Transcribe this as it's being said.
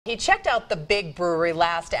He checked out the big brewery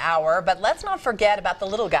last hour, but let's not forget about the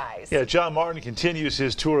little guys. Yeah, John Martin continues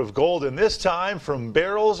his tour of Golden, this time from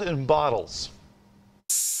barrels and bottles.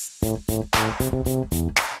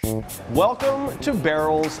 Welcome to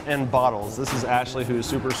Barrels and Bottles. This is Ashley, who's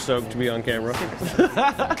super stoked to be on camera.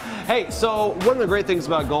 Hey, so one of the great things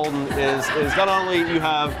about Golden is not only you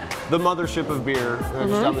have the mothership of beer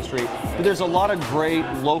just down the street, but there's a lot of great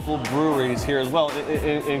local breweries here as well,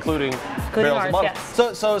 including Barrels and Bottles.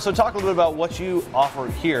 Yes. So talk a little bit about what you offer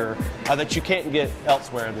here that you can't get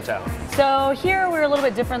elsewhere in the town. So here we're a little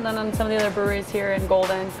bit different than on some of the other breweries here in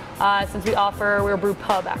Golden, since we're a brew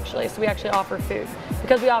pub actually, so we actually offer food.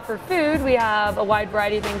 Because we offer food, we have a wide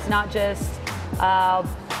variety of things, not just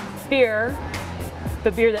beer,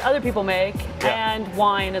 but beer that other people make, and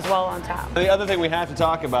wine as well on tap. The other thing we have to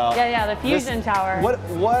talk about. Yeah, the Fusion Tower.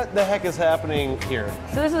 What the heck is happening here?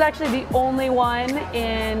 So this is actually the only one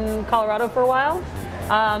in Colorado for a while.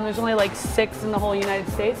 There's only like 6 in the whole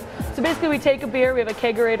United States. So basically we take a beer, we have a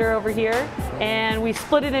kegerator over here, and we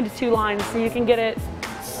split it into 2 lines so you can get it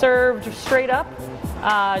served straight up.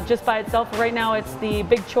 Just by itself. Right now it's the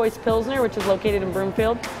Big Choice Pilsner, which is located in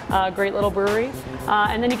Broomfield, great little brewery.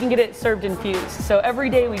 And then you can get it served infused. So every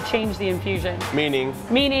day we change the infusion. Meaning?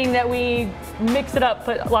 Meaning that we mix it up,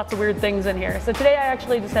 put lots of weird things in here. So today I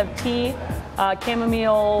actually just have tea,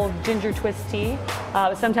 chamomile ginger twist tea.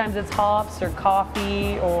 Sometimes it's hops or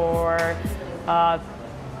coffee or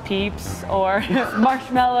peeps or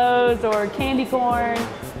marshmallows or candy corn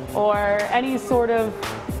or any sort of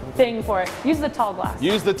thing for it. Use the tall glass.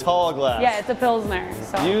 Use the tall glass. Yeah, it's a Pilsner.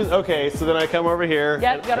 So. Okay, so then I come over here.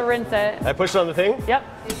 Yep, gotta rinse it. I push it on the thing? Yep.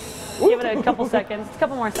 Give it a couple seconds. A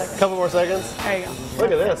couple more seconds. Couple more seconds? There you go.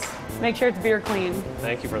 Look at this. Make sure it's beer clean.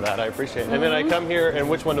 Thank you for that. I appreciate it. And then I come here, and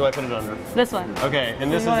which one do I put it under? This one. Okay,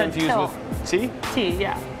 and this is infused with tea? Tea,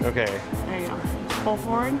 yeah. Okay. There you go. Pull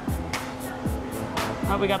forward.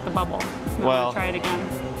 Oh, we got the bubble. Well. Try it again.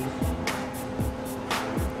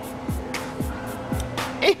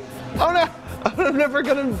 Oh no! I'm never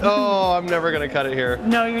gonna cut it here.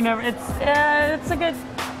 No, you're never. It's a good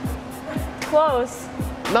close.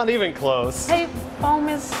 Not even close. Hey, foam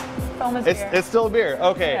is beer. It's still a beer.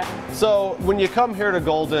 Okay. Yeah. So when you come here to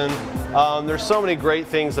Golden, there's so many great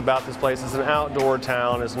things about this place. It's an outdoor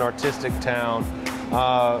town. It's an artistic town.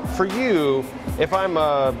 For you, if I'm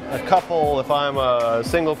a couple, if I'm a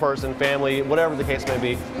single person, family, whatever the case may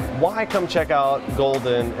be, why come check out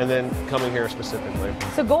Golden and then coming here specifically?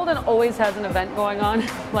 So Golden always has an event going on,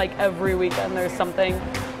 like every weekend there's something,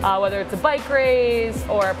 whether it's a bike race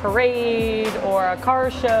or a parade or a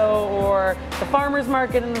car show or the farmer's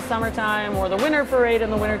market in the summertime or the winter parade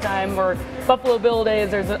in the wintertime or Buffalo Bill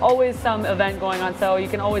Days. There's always some event going on, so you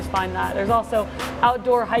can always find that. There's also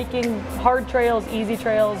outdoor hiking, hard trails, easy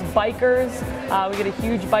trails, bikers. We get a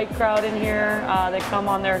huge bike crowd in here. They come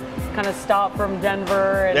on their kind of stop from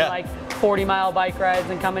Denver and like 40-mile bike rides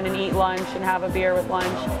and come in and eat lunch and have a beer with lunch.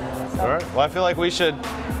 So. All right. Well, I feel like we should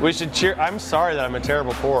cheer. I'm sorry that I'm a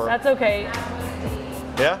terrible pourer. That's okay.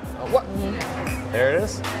 Yeah? What? There it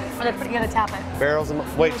is. You gotta tap it. Barrels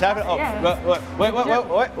and wait, tap it. Oh,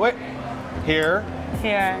 yeah. wait. Here.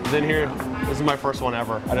 Here. Then here. This is my first one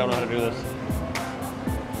ever. I don't know how to do this.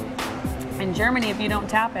 In Germany, if you don't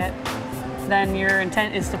tap it, then your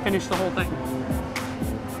intent is to finish the whole thing.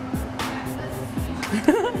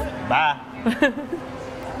 Bye.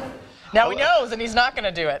 Now he knows, and he's not going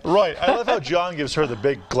to do it. Right. I love how John gives her the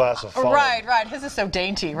big glass of foam. Right. His is so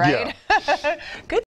dainty, right? Yeah. Good.